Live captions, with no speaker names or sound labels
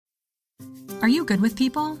Are you good with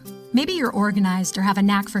people? Maybe you're organized or have a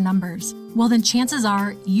knack for numbers. Well, then chances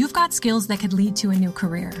are you've got skills that could lead to a new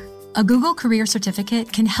career. A Google Career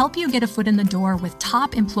Certificate can help you get a foot in the door with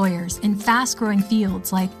top employers in fast-growing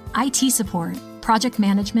fields like IT support, project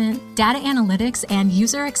management, data analytics, and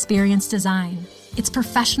user experience design. It's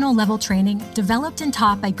professional-level training developed and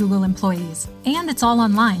taught by Google employees. And it's all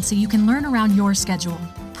online, so you can learn around your schedule.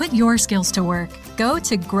 Put your skills to work. Go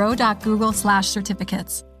to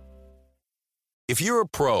grow.google/certificates. If you're a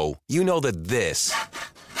pro, you know that this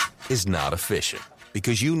is not efficient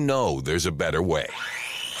because you know there's a better way.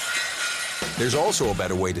 There's also a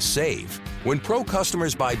better way to save. When pro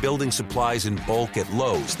customers buy building supplies in bulk at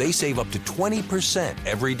Lowe's, they save up to 20%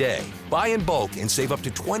 every day. Buy in bulk and save up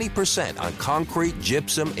to 20% on concrete,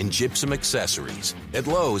 gypsum, and gypsum accessories. At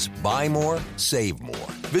Lowe's, buy more, save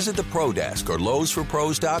more. Visit the Pro Desk or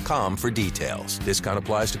Lowe'sForPros.com for details. Discount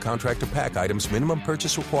applies to contractor pack items. Minimum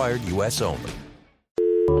purchase required. U.S. only.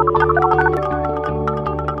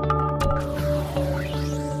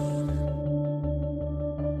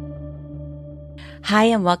 Hi,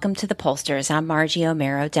 and welcome to The Pollsters. I'm Margie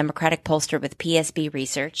O'Mara, Democratic pollster with PSB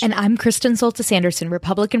Research. And I'm Kristen Soltis-Anderson,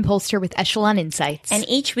 Republican pollster with Echelon Insights. And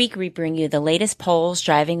each week we bring you the latest polls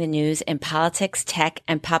driving the news in politics, tech,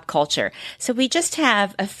 and pop culture. So we just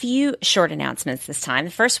have a few short announcements this time.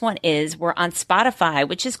 The first one is we're on Spotify,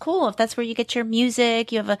 which is cool. If that's where you get your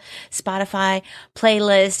music, you have a Spotify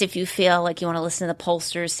playlist. If you feel like you want to listen to The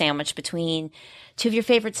Pollsters sandwiched between two of your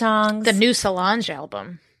favorite songs. The new Solange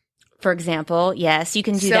album. For example, yes, you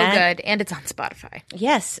can do that. So good. And it's on Spotify.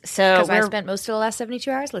 Yes. So because I spent most of the last 72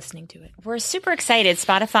 hours listening to it. We're super excited.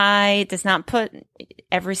 Spotify does not put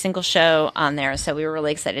every single show on there. So we were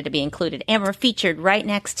really excited to be included. And we're featured right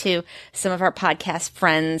next to some of our podcast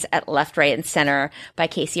friends at Left, Right, and Center by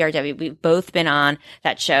KCRW. We've both been on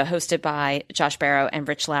that show hosted by Josh Barrow and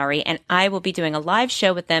Rich Lowry. And I will be doing a live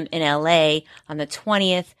show with them in LA on the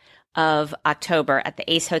 20th of October at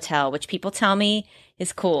the Ace Hotel, which people tell me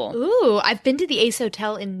is cool. Ooh, I've been to the Ace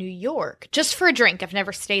Hotel in New York just for a drink. I've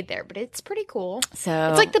never stayed there, but it's pretty cool. So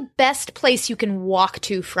it's like the best place you can walk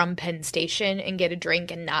to from Penn Station and get a drink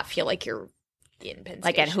and not feel like you're in Penn Station.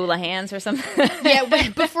 Like at Hula Hands or something? Yeah,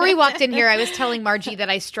 before we walked in here, I was telling Margie that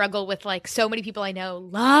I struggle with like so many people I know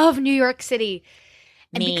love New York City.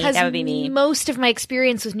 And because that would be me. Most of my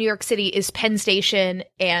experience with New York City is Penn Station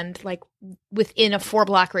and like within a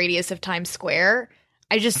 4-block radius of Times Square.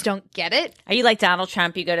 I just don't get it. Are you like Donald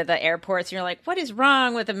Trump? You go to the airports and you're like, what is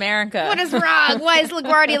wrong with America? What is wrong? Why is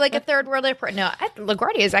LaGuardia like a third world airport? No,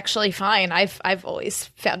 LaGuardia is actually fine. I've always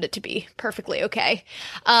found it to be perfectly okay.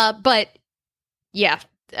 But yeah,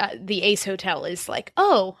 the Ace Hotel is like,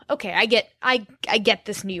 oh, okay, I get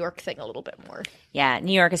this New York thing a little bit more. Yeah,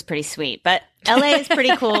 New York is pretty sweet, but LA is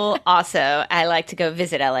pretty cool also. I like to go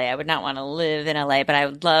visit LA. I would not want to live in LA, but I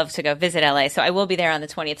would love to go visit LA. So I will be there on the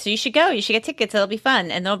 20th. So you should go. You should get tickets. It'll be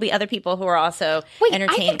fun. And there'll be other people who are also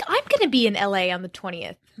entertained. I think I'm going to be in LA on the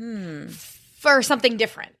 20th for something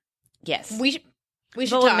different. Yes. We should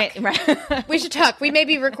talk. We should talk. We may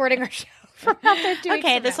be recording our show.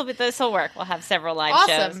 Okay, this will work. We'll have several live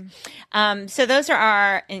shows. So those are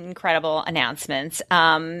our incredible announcements.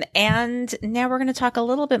 And now we're going to talk a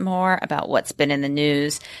little bit more about what's been in the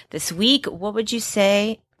news this week. What would you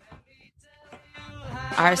say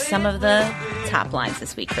are some of the top lines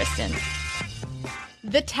this week, Kristen?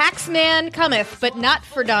 The Taxman Cometh, but not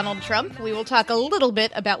for Donald Trump. We will talk a little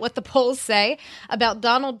bit about what the polls say about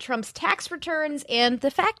Donald Trump's tax returns and the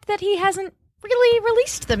fact that he hasn't really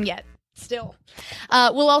released them yet. Still.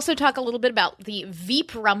 We'll also talk a little bit about the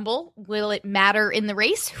Veep Rumble. Will it matter in the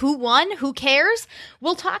race? Who won? Who cares?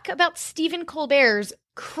 We'll talk about Stephen Colbert's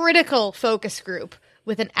critical focus group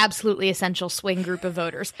with an absolutely essential swing group of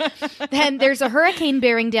voters. Then there's a hurricane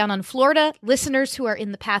bearing down on Florida. Listeners who are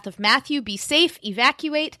in the path of Matthew, be safe,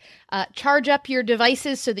 evacuate, charge up your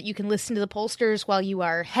devices so that you can listen to the pollsters while you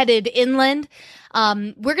are headed inland.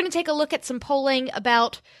 We're going to take a look at some polling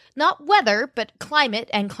about not weather, but climate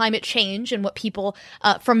and climate change and what people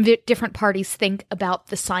from different parties think about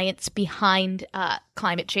the science behind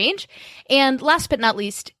climate change. And last but not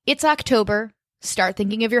least, it's October. Start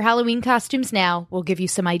thinking of your Halloween costumes now. We'll give you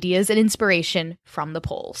some ideas and inspiration from the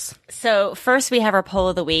polls. So first we have our poll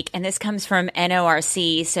of the week, and this comes from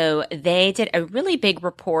NORC. So they did a really big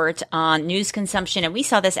report on news consumption, and we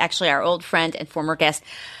saw this actually, our old friend and former guest,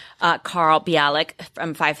 Carl Bialik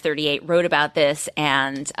from 538 wrote about this,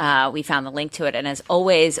 and we found the link to it. And as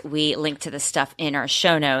always, we link to the stuff in our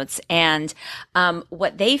show notes. And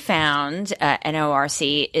what they found,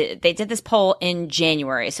 NORC, they did this poll in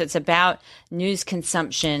January. So it's about news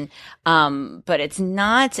consumption, but it's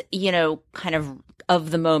not, kind of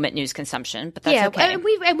of the moment news consumption, but that's okay.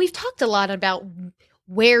 And we've talked a lot about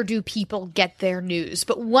where do people get their news?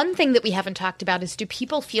 But one thing that we haven't talked about is, do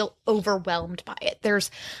people feel overwhelmed by it?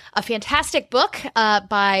 There's a fantastic book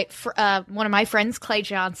by one of my friends, Clay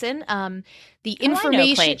Johnson, The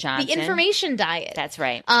Information Diet. That's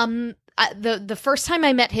right. The first time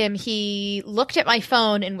I met him, he looked at my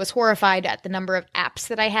phone and was horrified at the number of apps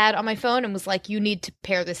that I had on my phone and was like, you need to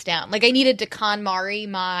pare this down. Like, I needed to KonMari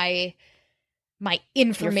my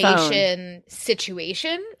information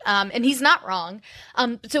situation. And he's not wrong.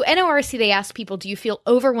 So NORC, they asked people, do you feel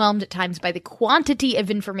overwhelmed at times by the quantity of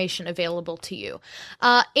information available to you?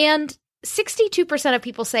 And 62% of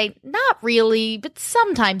people say, not really, but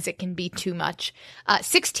sometimes it can be too much.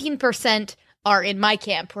 16% are in my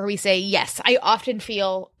camp, where we say, yes, I often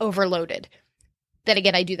feel overloaded. Then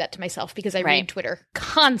again, I do that to myself because I read Twitter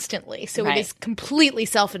constantly. So it is completely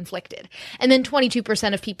self-inflicted. And then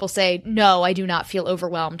 22% of people say, no, I do not feel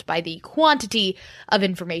overwhelmed by the quantity of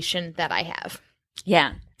information that I have.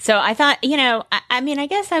 Yeah. So I thought, I mean, I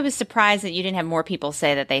guess I was surprised that you didn't have more people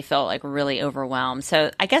say that they felt like really overwhelmed. So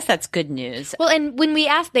I guess that's good news. Well, and when they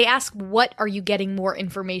ask, what are you getting more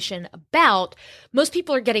information about? Most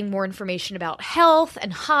people are getting more information about health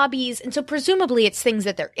and hobbies. And so presumably it's things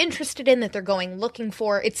that they're interested in, that they're going looking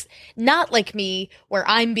for. It's not like me, where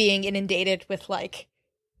I'm being inundated with like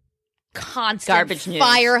constant garbage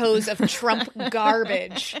fire hose of Trump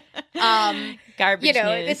garbage. Garbage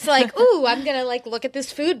news. It's like, ooh, I'm going to like look at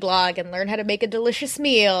this food blog and learn how to make a delicious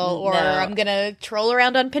meal, or I'm going to troll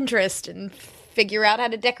around on Pinterest and figure out how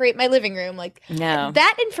to decorate my living room. Like,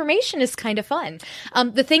 that information is kind of fun.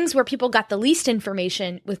 The things where people got the least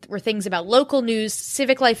information were things about local news,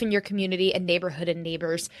 civic life in your community, and neighborhood and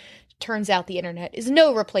neighbors. Turns out the internet is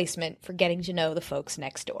no replacement for getting to know the folks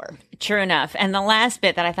next door. True enough. And the last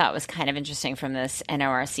bit that I thought was kind of interesting from this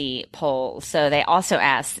NORC poll. So they also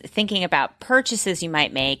asked, thinking about purchases you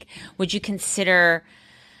might make,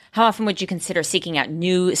 how often would you consider seeking out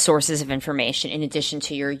new sources of information in addition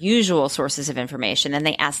to your usual sources of information? Then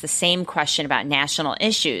they asked the same question about national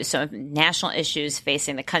issues. So national issues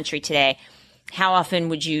facing the country today, how often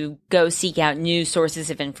would you go seek out new sources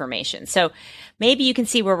of information? So maybe you can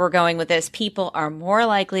see where we're going with this. People are more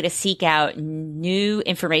likely to seek out new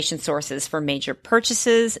information sources for major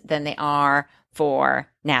purchases than they are for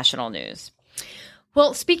national news.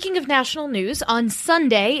 Well, speaking of national news, on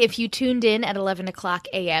Sunday, if you tuned in at 11 o'clock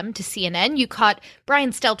a.m. to CNN, you caught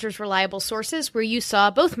Brian Stelter's Reliable Sources, where you saw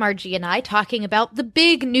both Margie and I talking about the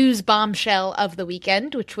big news bombshell of the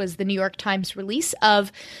weekend, which was the New York Times release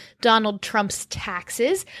of Donald Trump's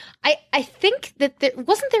taxes. I think that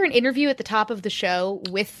wasn't there an interview at the top of the show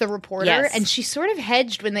with the reporter, yes. And she sort of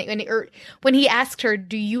hedged when he asked her,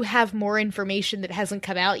 do you have more information that hasn't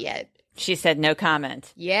come out yet? She said no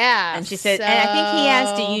comment. Yeah. And she said, and I think he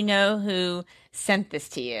asked, do you know who sent this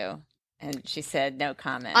to you? And she said no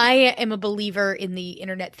comment. I am a believer in the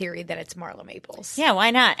internet theory that it's Marla Maples. Yeah,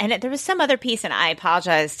 why not? And there was some other piece, and I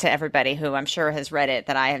apologize to everybody who I'm sure has read it,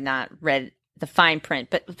 that I have not read the fine print,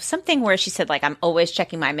 but something where she said, like, I'm always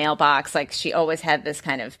checking my mailbox. Like, she always had this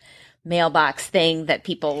kind of mailbox thing that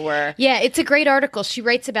people were. Yeah, it's a great article. She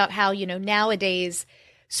writes about how, nowadays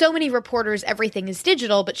so many reporters, everything is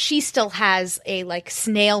digital, but she still has a like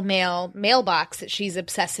snail mail mailbox that she's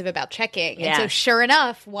obsessive about checking. Yeah. And so sure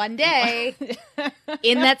enough, one day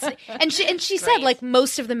and she said, like,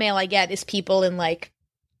 most of the mail I get is people in like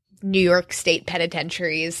New York state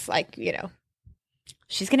penitentiaries, like,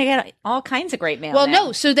 She's going to get all kinds of great mail. Well, now.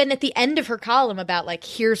 no. So then at the end of her column about like,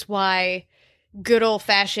 here's why good old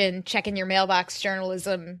fashioned checking your mailbox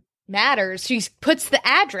journalism matters, she puts the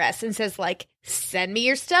address and says, like, send me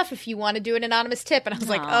your stuff if you want to do an anonymous tip. And I was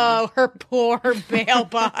like, oh, her poor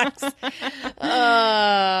mailbox.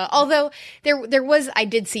 Although there was, I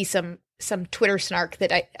did see some Twitter snark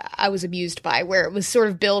that I was amused by, where it was sort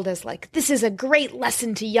of billed as like, this is a great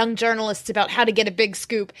lesson to young journalists about how to get a big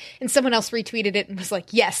scoop. And someone else retweeted it and was like,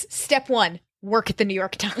 yes, step one, work at the New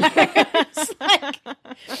York Times.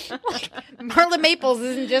 like Marla Maples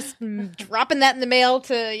isn't just dropping that in the mail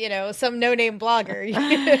to, some no-name blogger.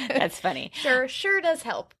 That's funny. Sure does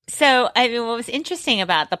help. So, I mean, what was interesting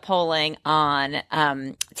about the polling on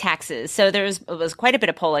taxes, so there was quite a bit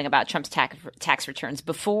of polling about Trump's tax returns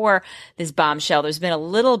before this bombshell. There's been a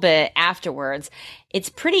little bit afterwards. It's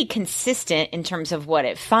pretty consistent in terms of what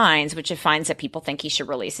it finds, which it finds that people think he should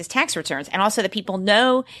release his tax returns, and also that people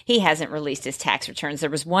know he hasn't released his tax returns. There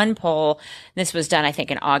was one poll, this was done, I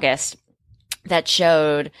think, in August, that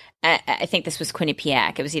showed, I think this was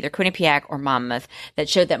Quinnipiac. It was either Quinnipiac or Monmouth, that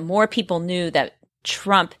showed that more people knew that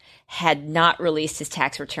Trump had not released his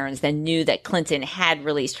tax returns, then knew that Clinton had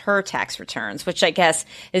released her tax returns, which I guess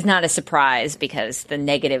is not a surprise because the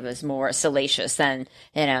negative is more salacious than,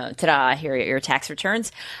 ta-da, here are your tax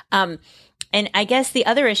returns. And I guess the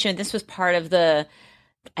other issue, and this was part of the,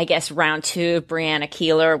 I guess, round two of Breonna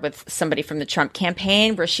Keeler with somebody from the Trump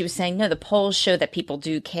campaign, where she was saying, no, the polls show that people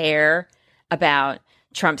do care about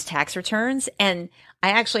Trump's tax returns. And I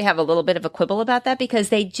actually have a little bit of a quibble about that because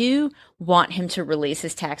they do want him to release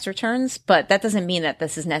his tax returns, but that doesn't mean that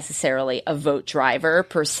this is necessarily a vote driver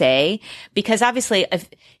per se, because obviously if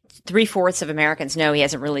 3/4 of Americans know he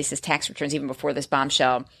hasn't released his tax returns even before this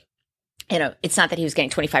bombshell. It's not that he was getting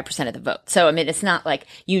 25% of the vote. So, I mean, it's not like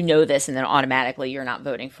this and then automatically you're not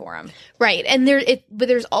voting for him. Right. And but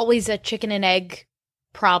there's always a chicken and egg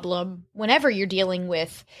problem whenever you're dealing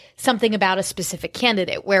with something about a specific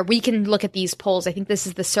candidate, where we can look at these polls. I think this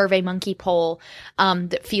is the SurveyMonkey poll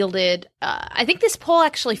that fielded, I think this poll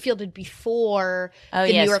actually fielded before the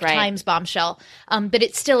New York Times bombshell. But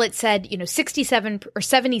it said, 67 or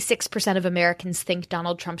 76% of Americans think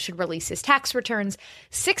Donald Trump should release his tax returns.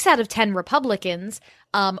 6 out of 10 Republicans,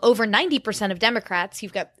 over 90% of Democrats,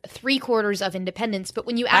 you've got 3/4 of independents. But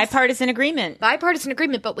when you ask bipartisan agreement,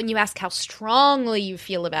 but when you ask how strongly you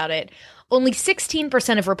feel about it, only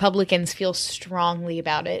 16% of Republicans feel strongly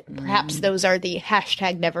about it. Perhaps those are the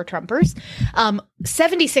 #NeverTrumpers.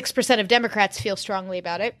 76% of Democrats feel strongly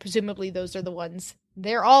about it. Presumably those are the ones.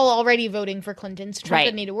 They're all already voting for Clinton, so Trump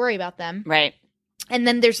doesn't need to worry about them. Right. And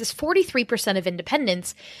then there's this 43% of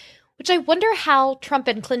independents, which I wonder how Trump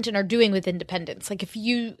and Clinton are doing with independents. Like if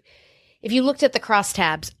you looked at the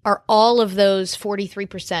crosstabs, are all of those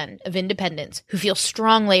 43% of independents who feel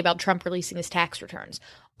strongly about Trump releasing his tax returns,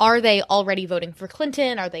 are they already voting for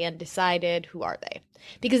Clinton? Are they undecided? Who are they?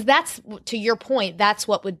 Because that's, to your point, that's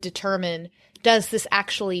what would determine, does this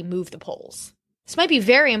actually move the polls? This might be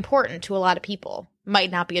very important to a lot of people, might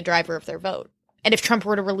not be a driver of their vote. And if Trump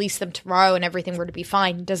were to release them tomorrow and everything were to be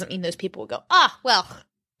fine, doesn't mean those people would go, well,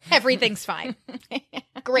 everything's fine.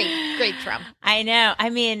 Great, Trump. I know. I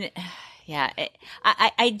mean, yeah,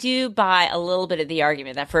 I do buy a little bit of the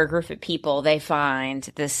argument that for a group of people, they find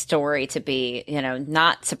this story to be,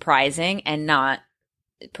 not surprising and not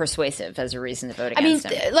persuasive as a reason to vote against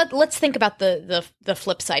him. Let's think about the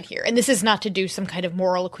flip side here. And this is not to do some kind of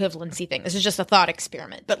moral equivalency thing. This is just a thought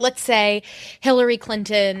experiment. But let's say Hillary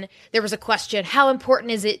Clinton, there was a question, how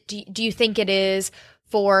important is it, do you think it is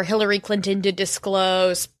for Hillary Clinton to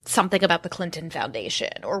disclose something about the Clinton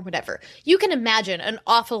Foundation or whatever? You can imagine an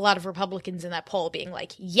awful lot of Republicans in that poll being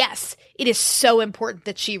like, yes, it is so important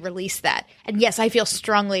that she release that. And yes, I feel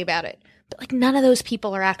strongly about it. But like none of those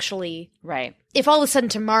people are actually right. If all of a sudden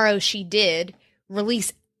tomorrow she did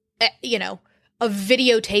release, a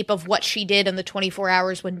videotape of what she did in the 24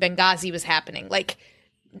 hours when Benghazi was happening, like,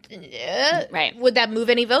 right. Would that move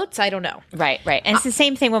any votes? I don't know. Right. And it's the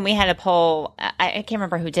same thing when we had a poll. I can't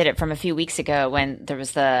remember who did it from a few weeks ago when there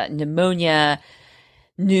was the pneumonia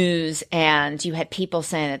news, and you had people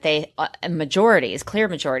saying that they clear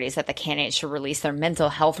majorities that the candidates should release their mental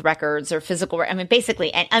health records or physical.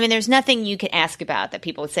 Basically, and there's nothing you could ask about that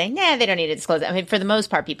people would say, nah, they don't need to disclose it. For the most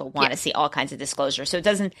part, people want to see all kinds of disclosure. So it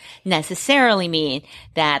doesn't necessarily mean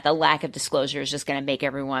that the lack of disclosure is just going to make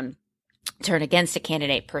everyone turn against a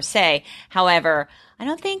candidate per se. However, I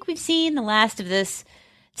don't think we've seen the last of this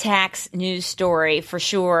tax news story for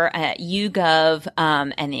sure. YouGov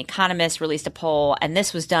and The Economist released a poll, and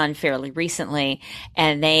this was done fairly recently,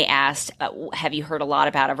 and they asked, have you heard a lot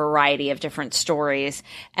about a variety of different stories?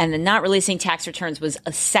 And the not releasing tax returns was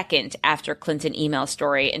a second after Clinton email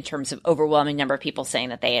story in terms of overwhelming number of people saying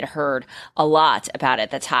that they had heard a lot about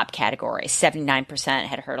it. The top category, 79%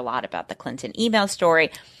 had heard a lot about the Clinton email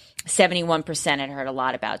story. 71% had heard a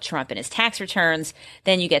lot about Trump and his tax returns.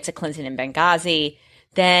 Then you get to Clinton and Benghazi.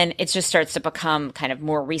 Then it just starts to become kind of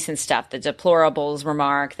more recent stuff. The deplorables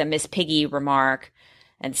remark, the Miss Piggy remark,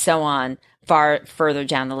 and so on. Far further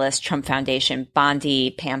down the list, Trump Foundation,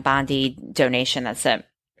 Pam Bondi donation. That's the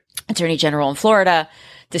Attorney General in Florida,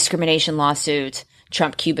 discrimination lawsuit,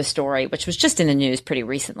 Trump Cuba story, which was just in the news pretty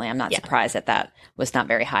recently. I'm not surprised that was not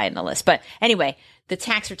very high in the list. But anyway, the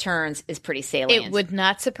tax returns is pretty salient. It would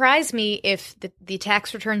not surprise me if the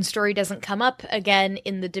tax return story doesn't come up again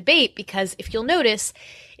in the debate, because if you'll notice,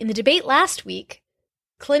 in the debate last week,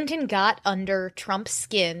 Clinton got under Trump's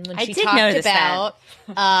skin when she talked about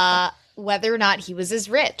whether or not he was as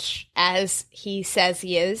rich as he says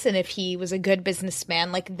he is, and if he was a good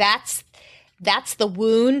businessman. Like that's the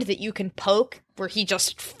wound that you can poke where he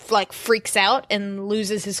just freaks out and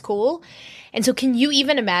loses his cool. And so can you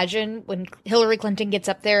even imagine when Hillary Clinton gets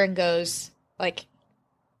up there and goes like,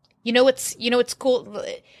 You know what's cool?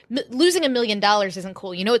 Losing $1 million isn't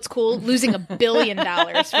cool. You know what's cool? Losing $1 billion,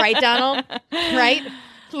 right, Donald? Right?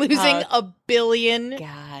 Losing $1 billion.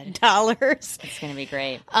 God. It's going to be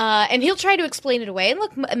great. And he'll try to explain it away. And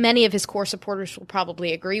look, many of his core supporters will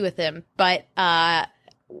probably agree with him, but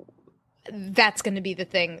that's going to be the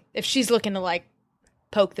thing. If she's looking to like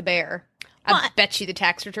poke the bear, I bet you the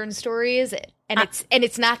tax return story is it. And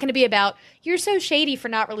it's not going to be about, you're so shady for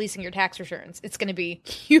not releasing your tax returns. It's going to be,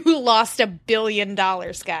 you lost $1 billion,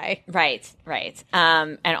 guy. Right.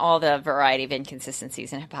 And all the variety of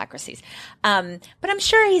inconsistencies and hypocrisies. But I'm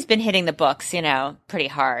sure he's been hitting the books, pretty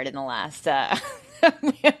hard in the last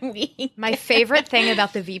week. My favorite thing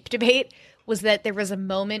about the Veep debate was that there was a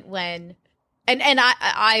moment when, and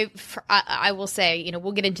I will say,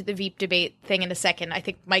 we'll get into the Veep debate thing in a second. I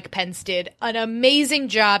think Mike Pence did an amazing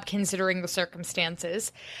job considering the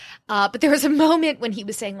circumstances. But there was a moment when he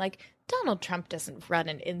was saying, like, Donald Trump doesn't run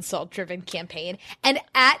an insult-driven campaign. And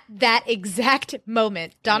at that exact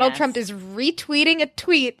moment, Donald Trump is retweeting a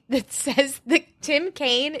tweet that says that Tim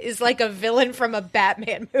Kaine is like a villain from a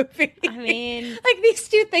Batman movie. I mean, like these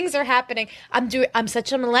two things are happening. I'm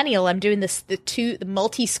such a millennial. I'm doing this, the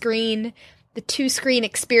two-screen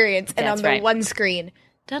experience, and on the one screen,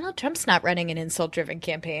 Donald Trump's not running an insult-driven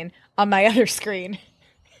campaign. On my other screen,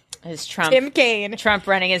 is Tim Kaine. Trump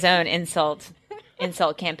running his own insult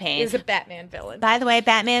campaign. Is a Batman villain. By the way,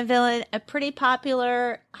 Batman villain, a pretty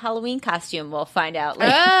popular Halloween costume. We'll find out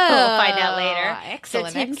later.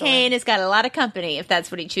 Excellent. So Tim Kaine has got a lot of company if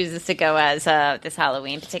that's what he chooses to go as this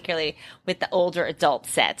Halloween, particularly with the older adult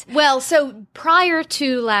set. Well, so prior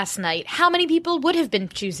to last night, how many people would have been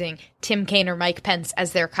choosing Tim Kaine or Mike Pence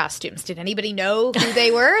as their costumes? Did anybody know who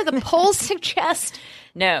they were? The polls suggest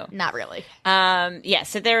no. Not really.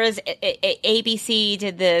 So there was ABC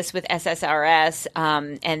did this with SSRS,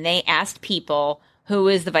 and they asked people who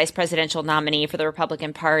is the vice presidential nominee for the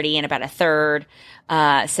Republican Party, and about a third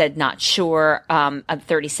said not sure.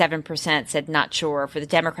 37% said not sure for the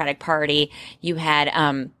Democratic Party. You had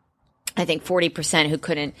I think 40% who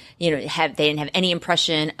couldn't, they didn't have any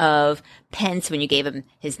impression of Pence when you gave him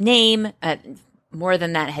his name. More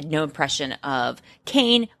than that, had no impression of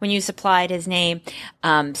Kaine when you supplied his name.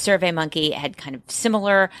 SurveyMonkey had kind of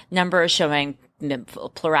similar numbers showing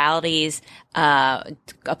pluralities. A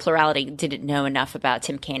plurality didn't know enough about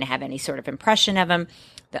Tim Kaine to have any sort of impression of him.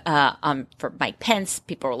 For Mike Pence,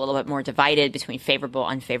 people are a little bit more divided between favorable,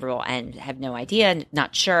 unfavorable, and have no idea,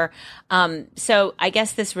 not sure. So I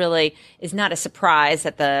guess this really is not a surprise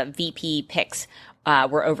that the VP picks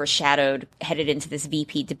were overshadowed headed into this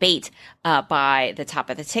VP debate by the top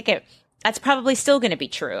of the ticket. That's probably still going to be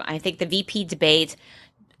true. I think the VP debate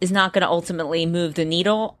is not going to ultimately move the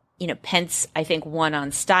needle. Pence, I think, won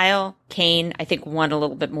on style. Kaine, I think, won a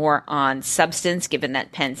little bit more on substance, given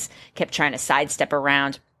that Pence kept trying to sidestep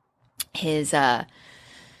around his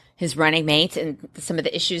running mate and some of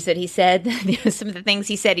the issues that he said, some of the things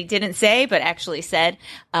he said he didn't say, but actually said,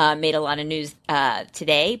 made a lot of news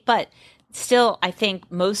today. But still, I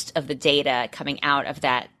think most of the data coming out of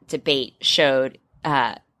that debate showed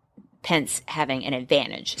Pence having an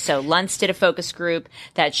advantage. So Luntz did a focus group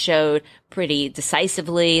that showed pretty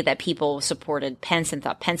decisively that people supported Pence and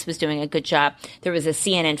thought Pence was doing a good job. There was a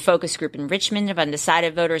CNN focus group in Richmond of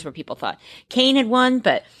undecided voters where people thought Kaine had won,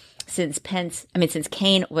 but since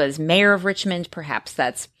Kaine was mayor of Richmond, perhaps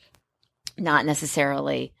that's not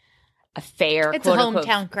necessarily a fair, it's a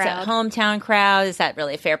hometown crowd. It's a hometown crowd. Is that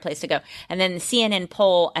really a fair place to go? And then the CNN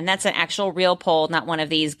poll, and that's an actual real poll, not one of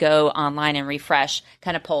these go online and refresh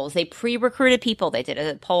kind of polls. They pre-recruited people. They did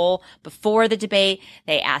a poll before the debate.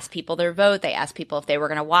 They asked people their vote. They asked people if they were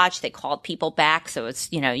going to watch. They called people back. So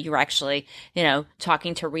it's, you were actually,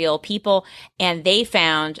 talking to real people. And they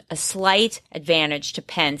found a slight advantage to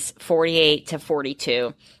Pence,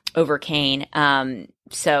 48-42 over Kaine.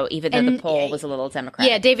 So even though the poll was a little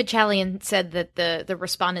Democratic. Yeah, David Chalian said that the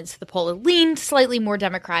respondents to the poll leaned slightly more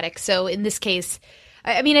Democratic. So in this case,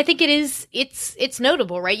 I think it's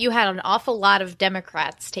notable, right? You had an awful lot of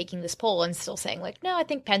Democrats taking this poll and still saying, like, no, I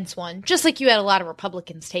think Pence won. Just like you had a lot of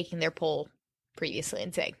Republicans taking their poll previously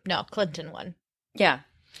and saying, no, Clinton won. Yeah,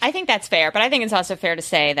 I think that's fair. But I think it's also fair to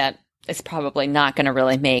say that it's probably not going to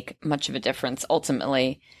really make much of a difference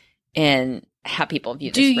ultimately in how people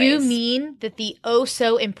view this Do race. you mean that the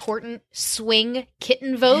so important swing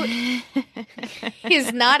kitten vote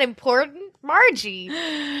is not important? Margie,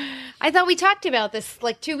 I thought we talked about this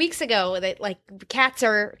like 2 weeks ago, that like cats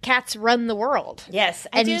run the world. Yes,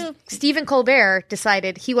 I do. And Stephen Colbert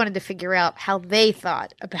decided he wanted to figure out how they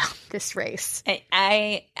thought about this race.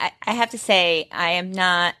 I have to say, I'm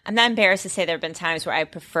not embarrassed to say there have been times where I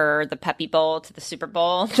prefer the Puppy Bowl to the Super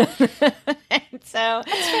Bowl. And so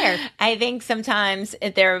That's fair. I think sometimes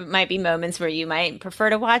there might be moments where you might prefer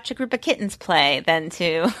to watch a group of kittens play than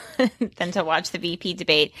to watch the VP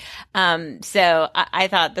debate. So I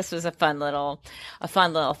thought this was a fun little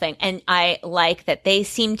thing, and I like that they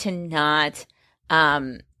seem to not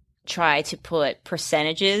try to put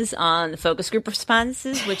percentages on the focus group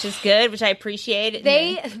responses, which is good, which I appreciate.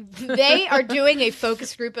 They are doing a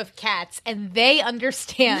focus group of cats, and they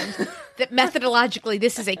understand that methodologically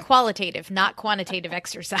this is a qualitative, not quantitative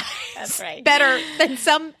exercise. That's right. Better than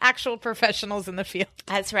some actual professionals in the field.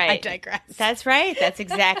 That's right. I digress. That's right. That's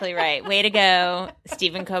exactly right. Way to go,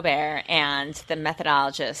 Stephen Colbert and the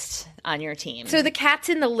methodologist on your team. So the cats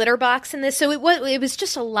in the litter box in this, so it was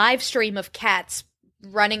just a live stream of cats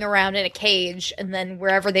running around in a cage, and then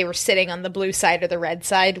wherever they were sitting on the blue side or the red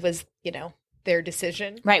side was, their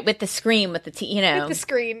decision. Right, with the screen, with the With the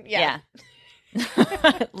screen, yeah.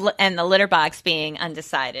 And the litter box being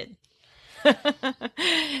undecided.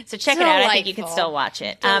 So check it out. I think you can still watch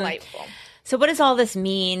it. Delightful. So what does all this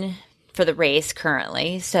mean for the race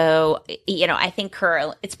currently? So, I think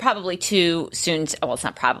it's probably too soon. It's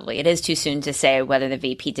not probably. It is too soon to say whether the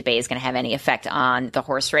VP debate is going to have any effect on the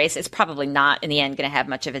horse race. It's probably not in the end going to have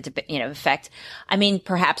much of a effect. I mean,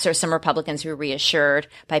 perhaps there are some Republicans who are reassured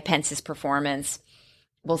by Pence's performance.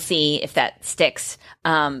 We'll see if that sticks.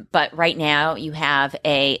 But right now you have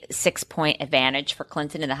a 6-point advantage for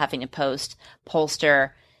Clinton in the Huffington Post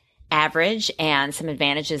pollster average, and some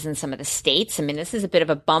advantages in some of the states. I mean, this is a bit of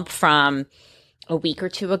a bump from a week or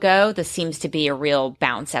two ago. This seems to be a real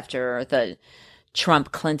bounce after the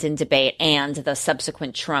Trump-Clinton debate and the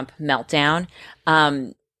subsequent Trump meltdown.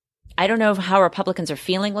 I don't know how Republicans are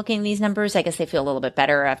feeling looking at these numbers. I guess they feel a little bit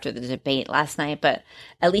better after the debate last night, but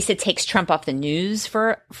at least it takes Trump off the news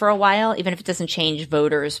for a while, even if it doesn't change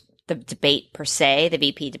voters, the debate per se, the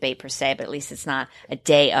VP debate per se, but at least it's not a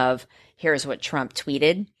day of here's what Trump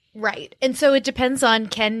tweeted. Right. And so it depends on,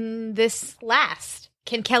 can this last?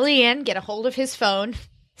 Can Kellyanne get a hold of his phone,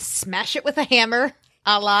 smash it with a hammer,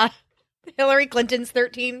 a la Hillary Clinton's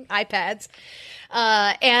 13 iPads,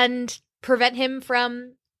 and prevent him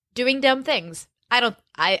from doing dumb things? I don't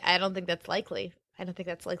think that's likely. I don't think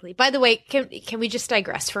that's likely. By the way, can we just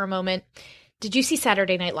digress for a moment? Did you see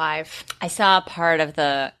Saturday Night Live? I saw part of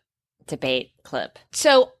the debate clip.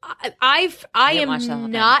 So I am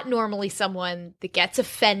not thing. Normally someone that gets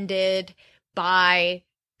offended by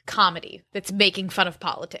comedy that's making fun of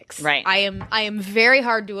politics. Right. I am very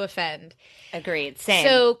hard to offend. Agreed. Same.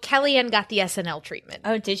 So Kellyanne got the SNL treatment.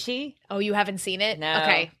 Oh, did she? Oh, you haven't seen it? No.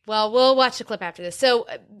 Okay. Well, we'll watch the clip after this. So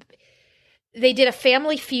they did a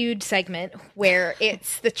Family Feud segment where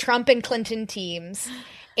it's the Trump and Clinton teams.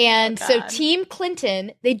 And so Team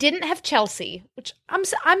Clinton, they didn't have Chelsea, which I'm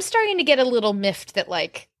starting to get a little miffed that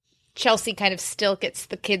like Chelsea kind of still gets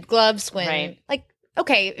the kid gloves when like,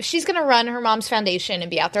 okay, if she's going to run her mom's foundation and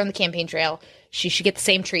be out there on the campaign trail, she should get the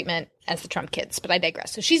same treatment as the Trump kids. But I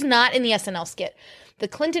digress. So she's not in the SNL skit. The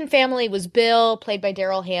Clinton family was Bill, played by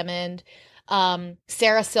Daryl Hammond,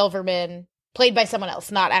 Sarah Silverman, played by someone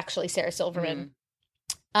else, not actually Sarah Silverman.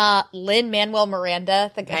 Lin-Manuel Miranda,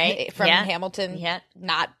 the guy from Hamilton,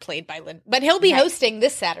 not played by Lin, but he'll be hosting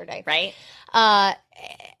this Saturday. Right.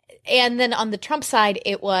 And then on the Trump side,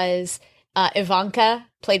 it was Ivanka,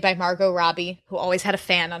 played by Margot Robbie, who always had a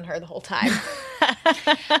fan on her the whole time.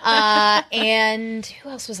 And who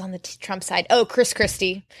else was on the Trump side? Oh, Chris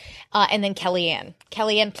Christie. And then Kellyanne.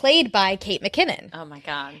 Kellyanne played by Kate McKinnon. Oh my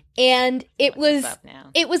God. And it was,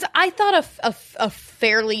 I thought a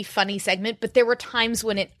fairly funny segment, but there were times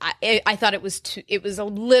when I thought it was a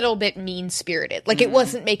little bit mean spirited. Like it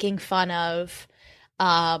wasn't making fun of,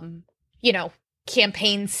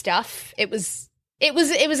 campaign stuff. It was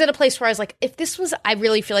at a place where I was like, I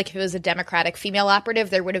really feel like if it was a Democratic female operative,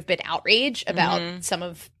 there would have been outrage about some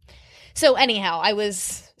of. So anyhow,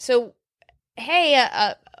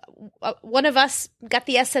 one of us got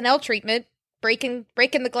the SNL treatment, breaking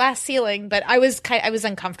the glass ceiling, but I was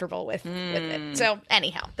uncomfortable with it. So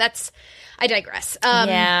anyhow, I digress.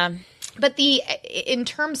 But in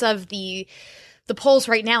terms of the polls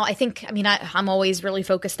right now, I'm always really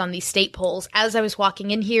focused on these state polls. As I was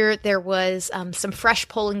walking in here, there was some fresh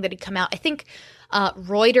polling that had come out. I think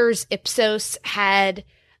Reuters Ipsos had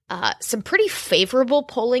some pretty favorable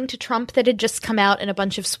polling to Trump that had just come out in a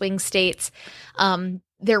bunch of swing states.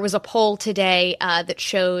 There was a poll today that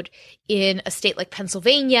showed in a state like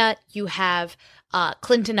Pennsylvania, you have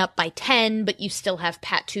Clinton up by 10, but you still have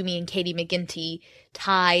Pat Toomey and Katie McGinty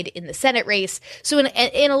tied in the Senate race. So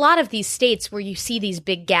in a lot of these states where you see these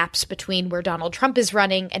big gaps between where Donald Trump is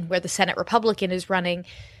running and where the Senate Republican is running,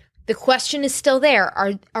 the question is still there.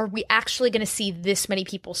 Are we actually going to see this many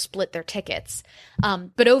people split their tickets?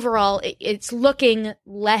 But overall, it's looking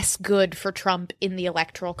less good for Trump in the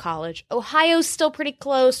Electoral College. Ohio's still pretty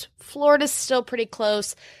close. Florida's still pretty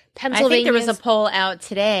close. I think there was a poll out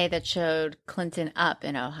today that showed Clinton up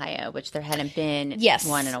in Ohio, which there hadn't been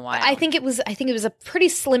one in a while. I think it was a pretty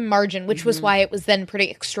slim margin, which was why it was then pretty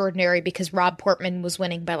extraordinary because Rob Portman was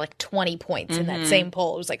winning by like 20 points in that same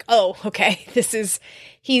poll. It was like, oh, okay,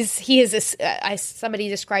 somebody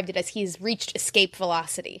described it as he's reached escape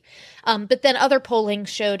velocity. But then other polling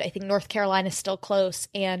showed, I think North Carolina's still close,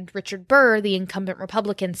 and Richard Burr, the incumbent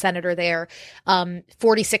Republican senator there,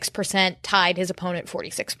 46% tied his opponent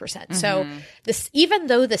 46%. So even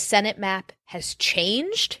though the Senate map has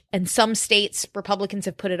changed and some states Republicans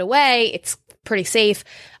have put it away, it's pretty safe.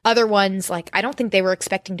 Other ones, like I don't think they were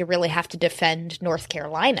expecting to really have to defend North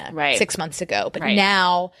Carolina 6 months ago. But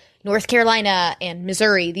now North Carolina and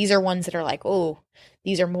Missouri, these are ones that are like, oh,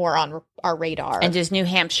 these are more on our radar. And does New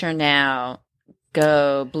Hampshire now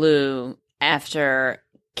go blue after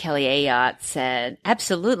Kelly Ayotte said,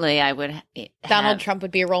 absolutely, I would Donald Trump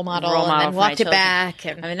would be a role model and then walked it back.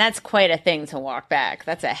 I mean, that's quite a thing to walk back.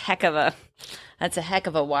 That's a heck of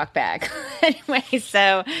a walk back. Anyway,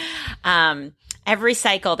 so every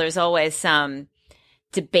cycle there's always some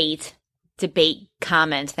debate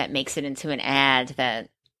comment that makes it into an ad that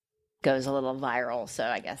goes a little viral. So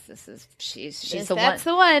I guess she's the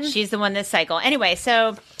one. She's the one this cycle. Anyway,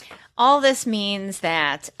 so all this means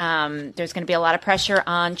that there's going to be a lot of pressure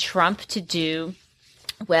on Trump to do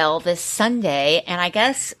well this Sunday. And I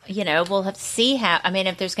guess, we'll have to see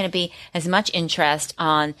if there's going to be as much interest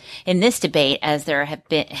in this debate as there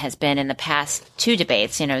has been in the past two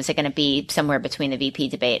debates. Is it going to be somewhere between the VP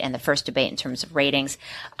debate and the first debate in terms of ratings?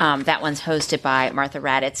 That one's hosted by Martha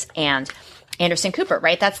Raddatz and Anderson Cooper,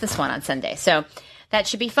 right? That's this one on Sunday. So that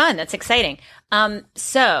should be fun. That's exciting.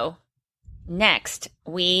 So next,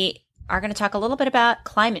 we are going to talk a little bit about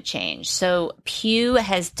climate change. So Pew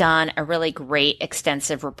has done a really great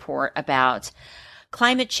extensive report about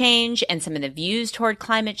climate change and some of the views toward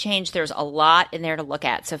climate change. There's a lot in there to look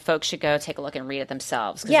at. So folks should go take a look and read it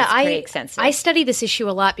themselves because it's pretty extensive. I study this issue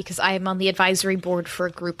a lot because I am on the advisory board for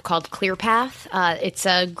a group called ClearPath. It's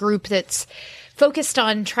a group that's focused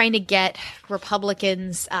on trying to get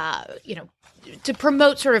Republicans, to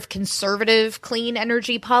promote sort of conservative clean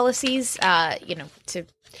energy policies, to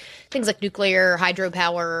things like nuclear,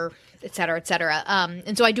 hydropower, et cetera, et cetera.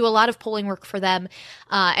 And so I do a lot of polling work for them.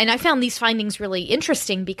 And I found these findings really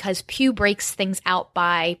interesting because Pew breaks things out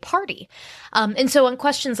by party. And so on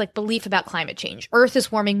questions like belief about climate change, Earth is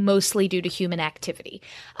warming mostly due to human activity.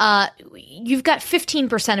 You've got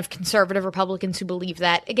 15% of conservative Republicans who believe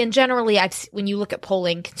that. Again, generally, when you look at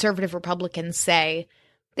polling, conservative Republicans say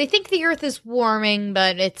they think the Earth is warming,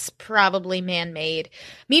 but it's probably man-made.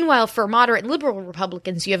 Meanwhile, for moderate and liberal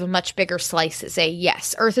Republicans, you have a much bigger slice that say,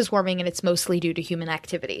 yes, Earth is warming and it's mostly due to human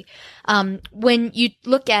activity. When you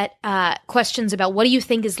look at questions about what do you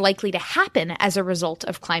think is likely to happen as a result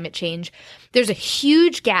of climate change, there's a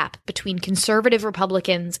huge gap between conservative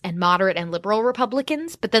Republicans and moderate and liberal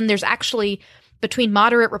Republicans, but then there's actually between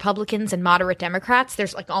moderate Republicans and moderate Democrats,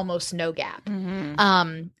 there's like almost no gap.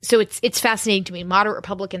 So it's fascinating to me. Moderate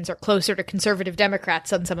Republicans are closer to conservative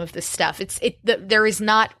Democrats on some of this stuff. There is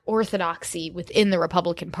not orthodoxy within the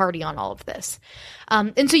Republican Party on all of this.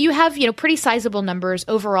 And so you have, pretty sizable numbers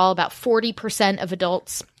overall. About 40% of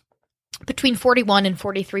adults, between 41 and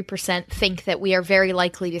 43% think that we are very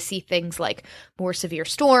likely to see things like more severe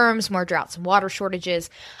storms, more droughts and water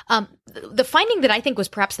shortages. The finding that I think was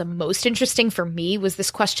perhaps the most interesting for me was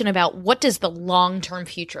this question about what does the long-term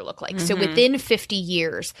future look like? So within 50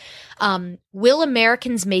 years, will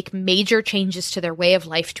Americans make major changes to their way of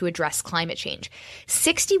life to address climate change?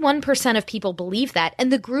 61% of people believe that,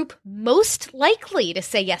 and the group most likely to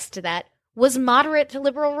say yes to that was moderate to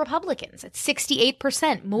liberal Republicans at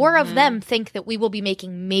 68%. More of them think that we will be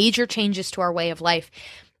making major changes to our way of life,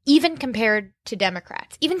 even compared to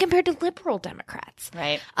Democrats, even compared to liberal Democrats.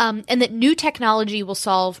 Right. And that new technology will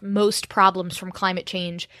solve most problems from climate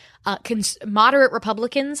change. Moderate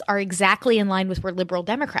Republicans are exactly in line with where liberal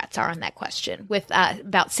Democrats are on that question, with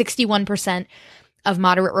about 61% of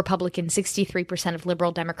moderate Republicans, 63% of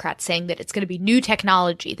liberal Democrats saying that it's going to be new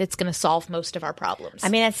technology that's going to solve most of our problems. I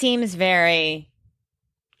mean, that seems very,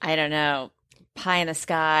 I don't know, pie in the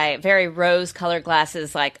sky, very rose-colored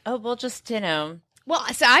glasses, like, oh, we'll just, Well,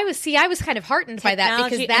 so I was kind of heartened by that,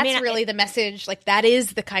 because that's really the message. Like, that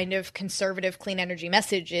is the kind of conservative clean energy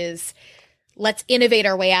message is, let's innovate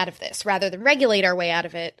our way out of this rather than regulate our way out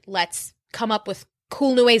of it. Let's come up with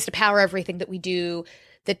cool new ways to power everything that we do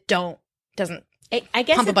that doesn't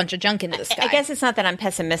pump a bunch of junk into the sky. I guess it's not that I'm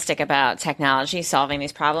pessimistic about technology solving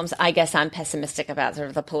these problems. I guess I'm pessimistic about sort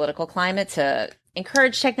of the political climate to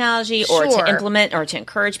encourage technology or to implement or to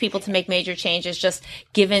encourage people to make major changes, just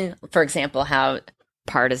given, for example, how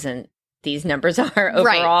partisan these numbers are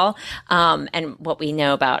overall, and what we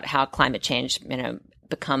know about how climate change,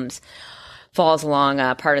 falls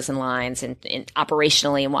along partisan lines and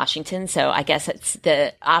operationally in Washington. So I guess it's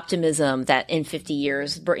the optimism that in 50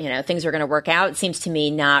 years, things are going to work out. It seems to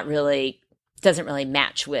me doesn't really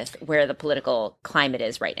match with where the political climate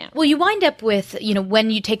is right now. Well, you wind up with,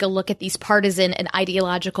 when you take a look at these partisan and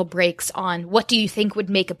ideological breaks on what do you think would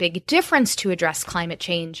make a big difference to address climate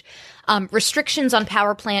change, restrictions on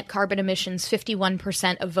power plant carbon emissions,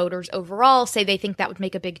 51% of voters overall say they think that would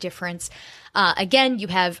make a big difference. Again, you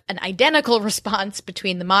have an identical response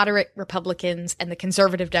between the moderate Republicans and the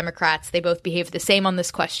conservative Democrats. They both behave the same on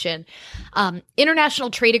this question.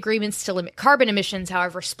 International trade agreements to limit carbon emissions,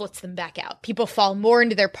 however, splits them back out. People fall more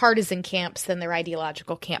into their partisan camps than their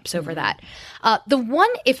ideological camps over that. The one,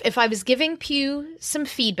 if I was giving Pew some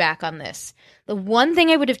feedback on this, the one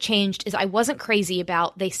thing I would have changed is I wasn't crazy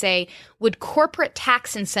about, they say, would corporate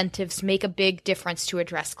tax incentives make a big difference to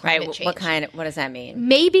address climate change? What does that mean?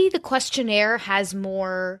 Maybe the questionnaire has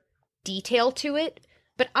more detail to it,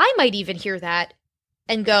 but I might even hear that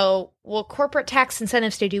and go, well, corporate tax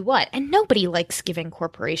incentives to do what? And nobody likes giving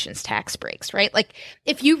corporations tax breaks, right? Like,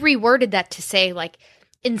 if you reworded that to say, like,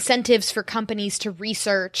 incentives for companies to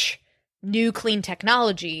research new clean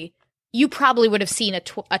technology, you probably would have seen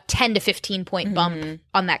a 10 to 15 point bump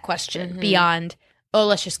on that question beyond, oh,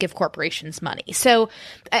 let's just give corporations money. So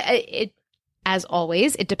as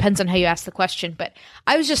always, it depends on how you ask the question. But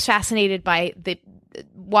I was just fascinated by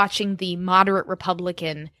watching the moderate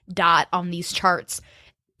Republican dot on these charts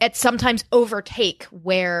at sometimes overtake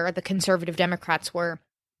where the conservative Democrats were,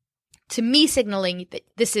 to me signaling that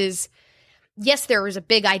this is, yes, there is a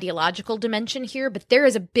big ideological dimension here, but there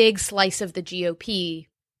is a big slice of the GOP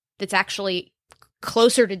that's actually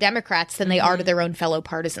closer to Democrats than they are to their own fellow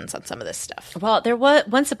partisans on some of this stuff. Well, there was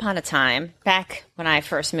once upon a time, back when I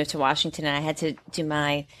first moved to Washington and I had to do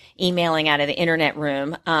my emailing out of the internet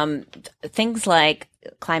room, things like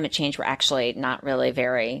climate change were actually not really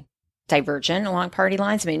very divergent along party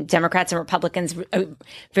lines. I mean, Democrats and Republicans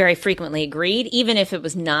very frequently agreed, even if it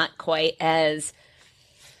was not quite as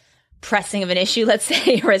pressing of an issue, let's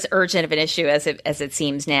say, or as urgent of an issue as it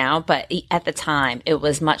seems now. But at the time, it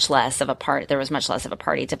was much less of a there was much less of a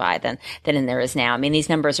party divide than there is now. I mean, these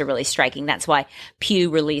numbers are really striking. That's why Pew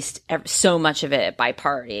released so much of it by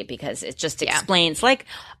party, because it just explains, like,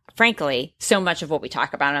 frankly, so much of what we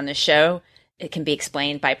talk about on this show, it can be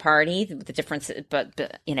explained by party, the difference.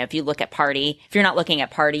 But if you look at party, if you're not looking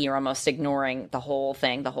at party, you're almost ignoring the whole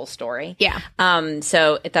thing, the whole story. Yeah.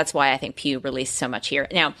 So that's why I think Pew released so much here.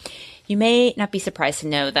 Now, you may not be surprised to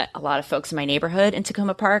know that a lot of folks in my neighborhood in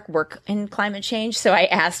Tacoma Park work in climate change. So I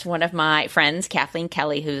asked one of my friends, Kathleen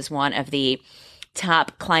Kelly, who's one of the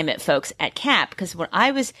top climate folks at CAP, because what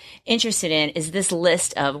I was interested in is this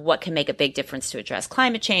list of what can make a big difference to address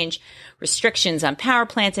climate change, restrictions on power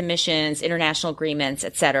plant emissions, international agreements,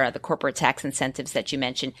 et cetera, the corporate tax incentives that you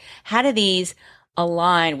mentioned. How do these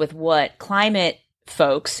align with what climate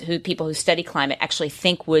folks, people who study climate, actually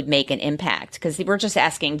think would make an impact? Because we're just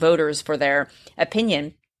asking voters for their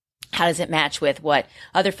opinion. How does it match with what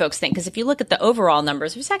other folks think? Because if you look at the overall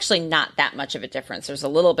numbers, there's actually not that much of a difference. There's a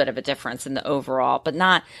little bit of a difference in the overall, but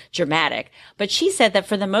not dramatic. But she said that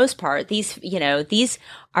for the most part, these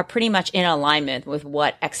are pretty much in alignment with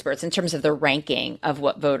what experts, in terms of the ranking of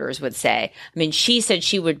what voters would say. I mean, she said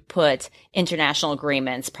she would put international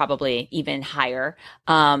agreements probably even higher,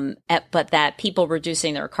 but that people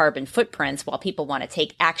reducing their carbon footprints, while people want to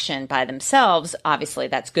take action by themselves, obviously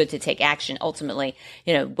that's good to take action. Ultimately,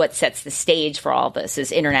 what sets the stage for all this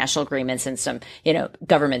is international agreements and some,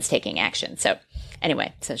 governments taking action. So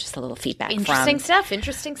anyway, so just a little feedback. Interesting stuff.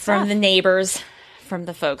 From the neighbors, from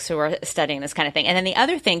the folks who are studying this kind of thing. And then the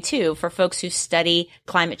other thing, too, for folks who study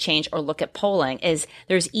climate change or look at polling, is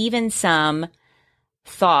there's even some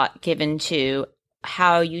thought given to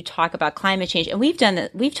how you talk about climate change. And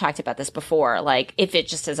we've talked about this before. Like if it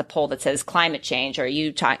just is a poll that says climate change, or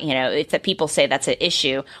you talk, if the people say that's an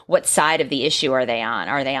issue, what side of the issue are they on?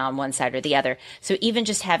 Are they on one side or the other? So even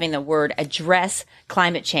just having the word address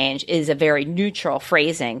climate change is a very neutral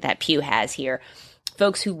phrasing that Pew has here.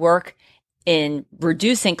 Folks who work in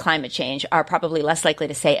reducing climate change are probably less likely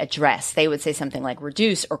to say address. They would say something like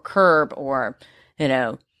reduce or curb or,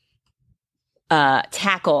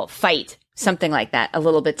 tackle, fight, something like that. A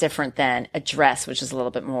little bit different than address, which is a little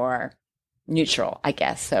bit more neutral, I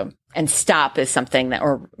guess. So, and stop is something that,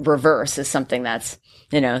 or reverse is something that's,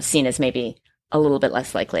 seen as maybe a little bit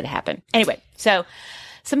less likely to happen. Anyway, so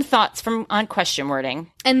some thoughts on question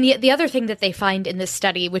wording. And the other thing that they find in this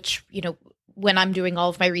study, which, when I'm doing all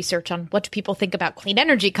of my research on what do people think about clean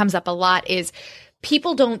energy comes up a lot, is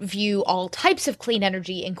people don't view all types of clean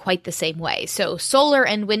energy in quite the same way. So solar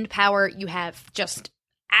and wind power, you have just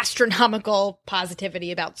astronomical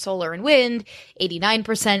positivity about solar and wind.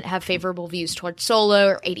 89% have favorable views toward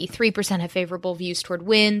solar, 83% have favorable views toward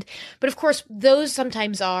wind. But of course, those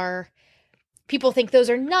sometimes people think those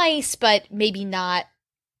are nice, but maybe not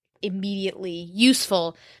immediately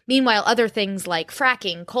useful. Meanwhile, other things like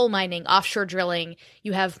fracking, coal mining, offshore drilling,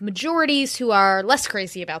 you have majorities who are less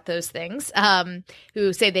crazy about those things,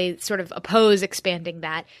 who say they sort of oppose expanding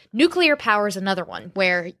that. Nuclear power is another one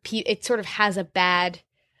where it sort of has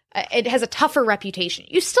it has a tougher reputation.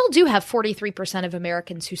 You still do have 43% of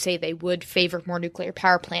Americans who say they would favor more nuclear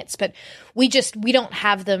power plants, but we don't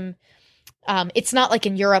have them. It's not like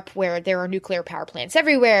in Europe where there are nuclear power plants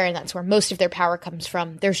everywhere and that's where most of their power comes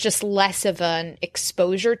from. There's just less of an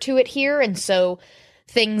exposure to it here. And so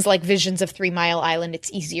things like visions of 3 Mile Island,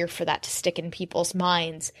 it's easier for that to stick in people's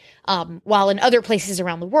minds. While in other places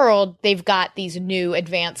around the world, they've got these new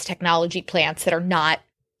advanced technology plants that are not,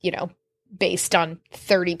 based on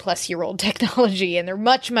 30 plus year old technology. And they're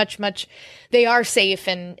much, they are safe.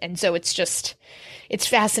 And so it's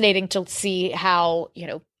fascinating to see how,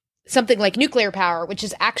 something like nuclear power, which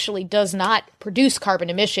actually does not produce carbon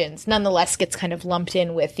emissions, nonetheless gets kind of lumped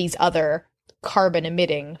in with these other carbon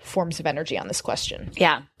emitting forms of energy on this question.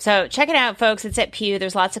 Yeah. So check it out, folks. It's at Pew.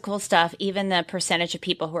 There's lots of cool stuff. Even the percentage of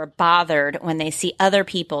people who are bothered when they see other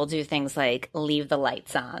people do things like leave the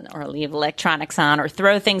lights on or leave electronics on or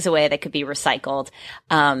throw things away that could be recycled.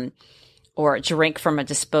 Or drink from a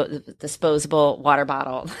disposable water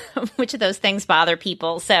bottle. Which of those things bother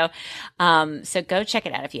people? So go check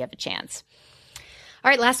it out if you have a chance. All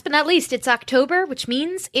right, last but not least, it's October, which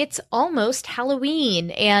means it's almost Halloween,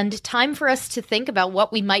 and time for us to think about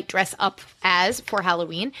what we might dress up as for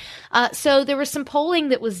Halloween. So there was some polling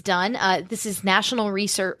that was done. This is National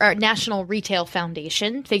Retail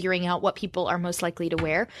Foundation, figuring out what people are most likely to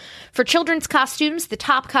wear. For children's costumes, the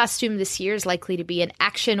top costume this year is likely to be an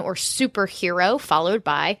action or superhero, followed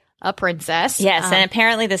by a princess. Yes, and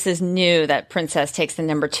apparently this is new that princess takes the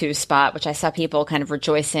number 2 spot, which I saw people kind of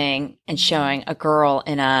rejoicing and showing a girl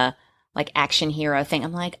in a action hero thing.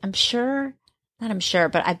 I'm like, I'm sure,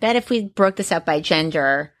 but I bet if we broke this up by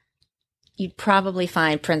gender, you'd probably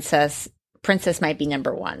find princess might be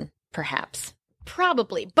number 1, perhaps.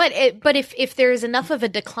 Probably. But if there is enough of a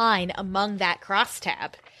decline among that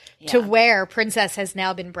crosstab to where princess has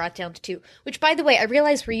now been brought down to 2, which, by the way, I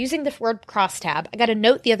realize we're using the word crosstab. I got a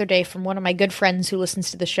note the other day from one of my good friends who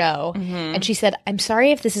listens to the show, and she said, I'm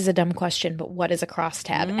sorry if this is a dumb question, but what is a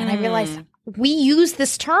crosstab? And I realized we use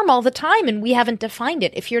this term all the time, and we haven't defined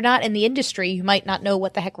it. If you're not in the industry, you might not know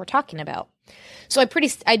what the heck we're talking about. So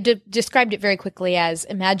I described it very quickly as,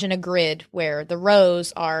 imagine a grid where the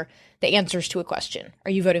rows are the answers to a question.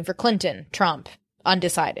 Are you voting for Clinton, Trump,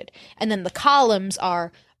 undecided? And then the columns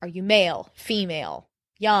are you male, female,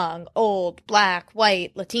 young, old, black,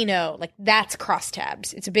 white, Latino? That's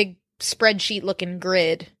crosstabs. It's a big spreadsheet looking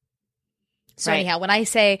grid. So anyhow, when I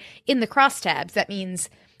say in the crosstabs, that means,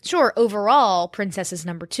 sure, overall, princess is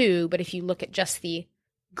number 2, but if you look at just the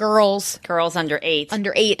girls under 8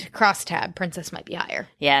 crosstab, princess might be higher.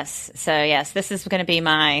 Yes. So yes, this is going to be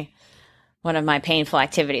one of my painful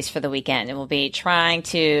activities for the weekend. It will be trying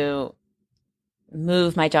to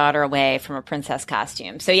move my daughter away from a princess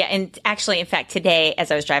costume. So yeah, and actually, in fact, today,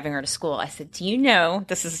 as I was driving her to school, I said, did you know,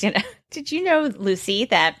 Lucy,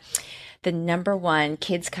 that the number 1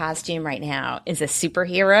 kids costume right now is a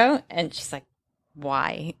superhero? And she's like,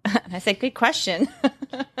 why? And I said, good question.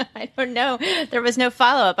 I don't know. There was no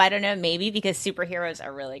follow-up. I don't know. Maybe because superheroes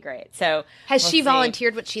are really great. So has she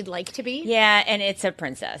volunteered what she'd like to be? Yeah, and it's a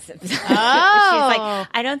princess. Oh. She's like,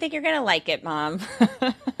 I don't think you're going to like it, Mom.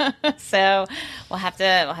 So we'll have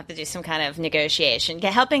to do some kind of negotiation.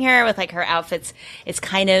 Helping her with like her outfits is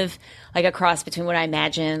kind of like a cross between what I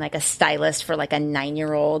imagine like a stylist for like a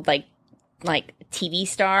 9-year-old like TV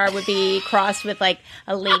star would be crossed with like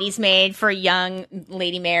a lady's maid for young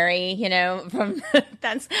Lady Mary, from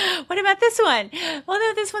that's what about this one? Well,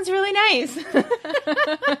 no, this one's really nice.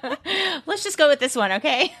 Let's just go with this one,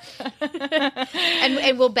 okay?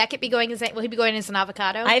 And will Beckett be going will he be going as an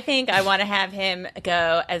avocado? I think I want to have him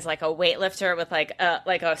go as like a weightlifter with like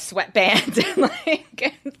a sweatband and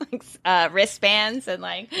like wristbands and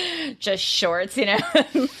like just shorts,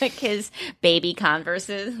 like his baby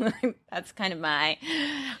Converses. That's kind of I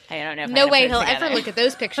don't know. No way he'll ever look at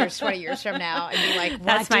those pictures 20 years from now and be like,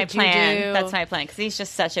 "That's my plan." That's my plan because he's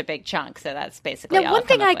just such a big chunk. So that's basically now. One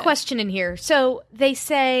thing I question in here. So they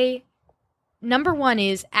say number 1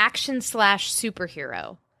 is action /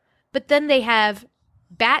 superhero, but then they have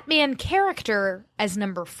Batman character as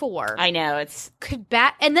number 4. I know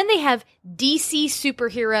and then they have DC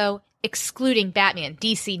superhero excluding Batman,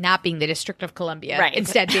 DC not being the District of Columbia, right?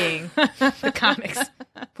 Instead being the comics.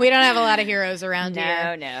 We don't have a lot of heroes around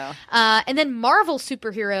here. No. And then Marvel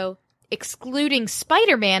superhero excluding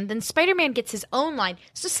Spider-Man, then Spider-Man gets his own line.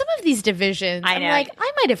 So some of these divisions, I'm like,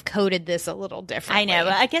 I might have coded this a little differently. I know,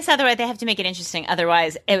 but I guess otherwise they have to make it interesting.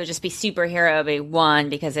 Otherwise, it would just be superhero be 1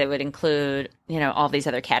 because it would include, all these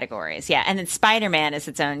other categories. Yeah, and then Spider-Man is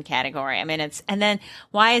its own category. I mean, and then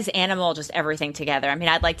why is animal just everything together? I mean,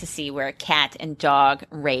 I'd like to see where cat and dog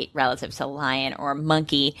rate relative to lion or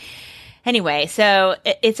monkey. Anyway, so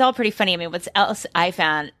it's all pretty funny. I mean, what's else I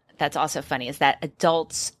found that's also funny is that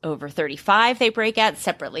adults over 35, they break out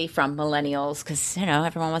separately from millennials because,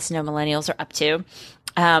 everyone wants to know what millennials are up to.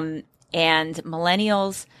 And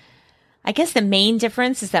millennials, I guess the main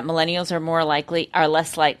difference is that millennials they're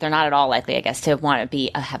not at all likely, I guess, to want to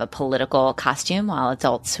have a political costume, while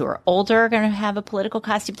adults who are older are going to have a political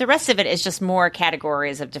costume. The rest of it is just more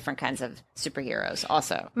categories of different kinds of superheroes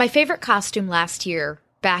also. My favorite costume last year,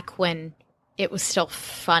 back when it was still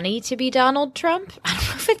funny to be Donald Trump. I don't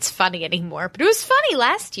know if it's funny anymore, but it was funny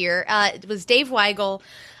last year. It was Dave Weigel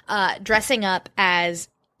dressing up as,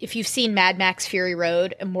 if you've seen Mad Max Fury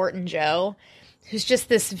Road, Immortan Joe, who's just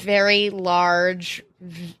this very large,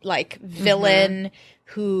 villain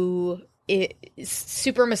who is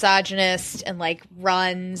super misogynist and,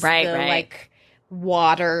 runs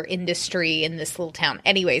water industry in this little town.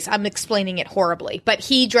 Anyways, I'm explaining it horribly, but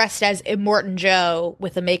he dressed as Immortan Joe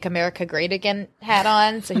with a Make America Great Again hat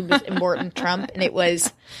on, so he was Immortan Trump, and it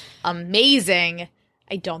was amazing.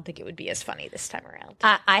 I don't think it would be as funny this time around.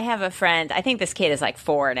 I have a friend, I think this kid is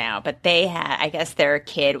 4 now, but I guess their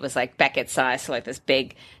kid was Beckett's size, so this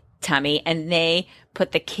big tummy, and they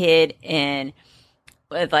put the kid in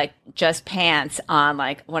with just pants on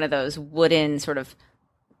one of those wooden sort of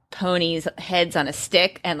ponies' heads on a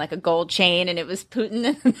stick and a gold chain, and it was Putin.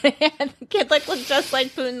 And the kid looked just like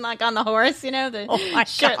Putin, on the horse, the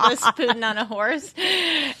shirtless Putin on a horse.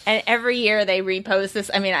 And every year they repost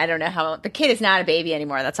this. I mean, I don't know how the kid is not a baby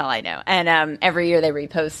anymore. That's all I know. And every year they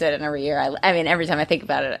repost it, and every year every time I think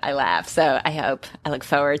about it, I laugh. So I look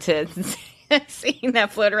forward to seeing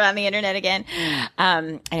that float around the internet again.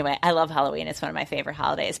 Anyway, I love Halloween. It's one of my favorite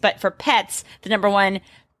holidays. But for pets, the number 1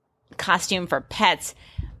 costume for pets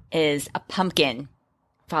is a pumpkin,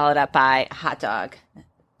 followed up by a hot dog,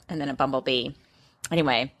 and then a bumblebee.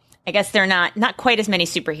 Anyway, I guess there are not quite as many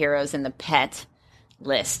superheroes in the pet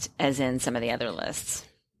list as in some of the other lists.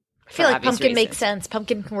 I feel like pumpkin makes sense.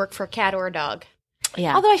 Pumpkin can work for a cat or a dog.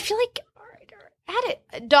 Yeah. Although I feel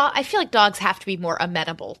like dogs have to be more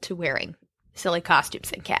amenable to wearing silly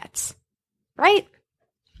costumes than cats, right?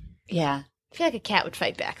 Yeah. I feel like a cat would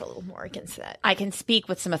fight back a little more against that. I can speak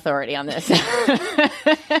with some authority on this. Would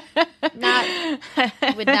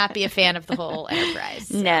not be a fan of the whole enterprise.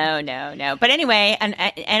 So. No. But anyway,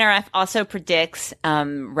 NRF also predicts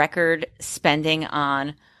record spending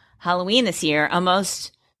on Halloween this year.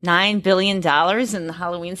 Almost $9 billion in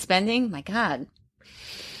Halloween spending. My God.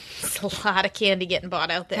 It's a lot of candy getting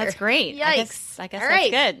bought out there. That's great. Yikes. I guess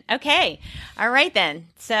that's good. Okay. All right, then.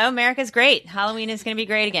 So America's great. Halloween is going to be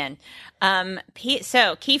great again.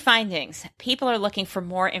 So key findings. People are looking for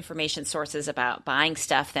more information sources about buying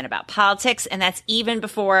stuff than about politics. And that's even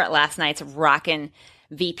before last night's rockin'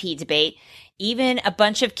 VP debate. Even a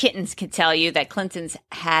bunch of kittens could tell you that Clinton's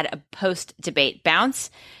had a post-debate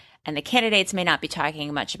bounce. And the candidates may not be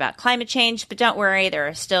talking much about climate change, but don't worry, there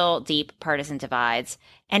are still deep partisan divides.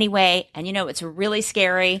 Anyway, and you know what's really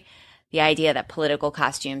scary? The idea that political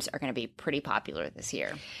costumes are going to be pretty popular this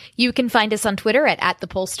year. You can find us on Twitter at The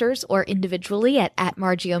Pollsters or individually at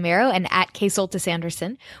Margie O'Mara and at K. Soltis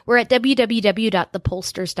Anderson. We're at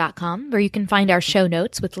www.thepollsters.com, where you can find our show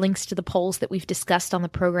notes with links to the polls that we've discussed on the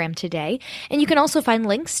program today. And you can also find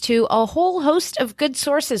links to a whole host of good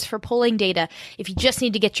sources for polling data if you just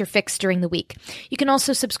need to get your fix during the week. You can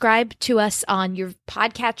also subscribe to us on your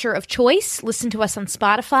podcatcher of choice, listen to us on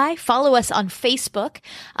Spotify, follow us on Facebook,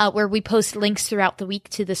 where we post links throughout the week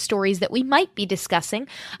to the stories that we might be discussing.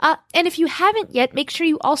 And if you haven't yet, make sure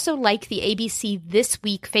you also like the ABC This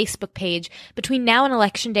Week Facebook page. Between now and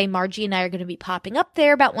Election Day, Margie and I are going to be popping up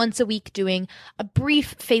there about once a week doing a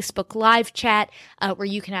brief Facebook live chat where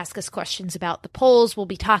you can ask us questions about the polls. We'll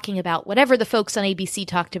be talking about whatever the folks on ABC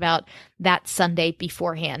talked about that Sunday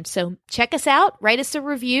beforehand. So check us out, write us a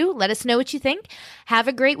review, let us know what you think. Have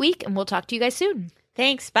a great week, and we'll talk to you guys soon.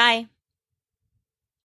 Thanks. Bye.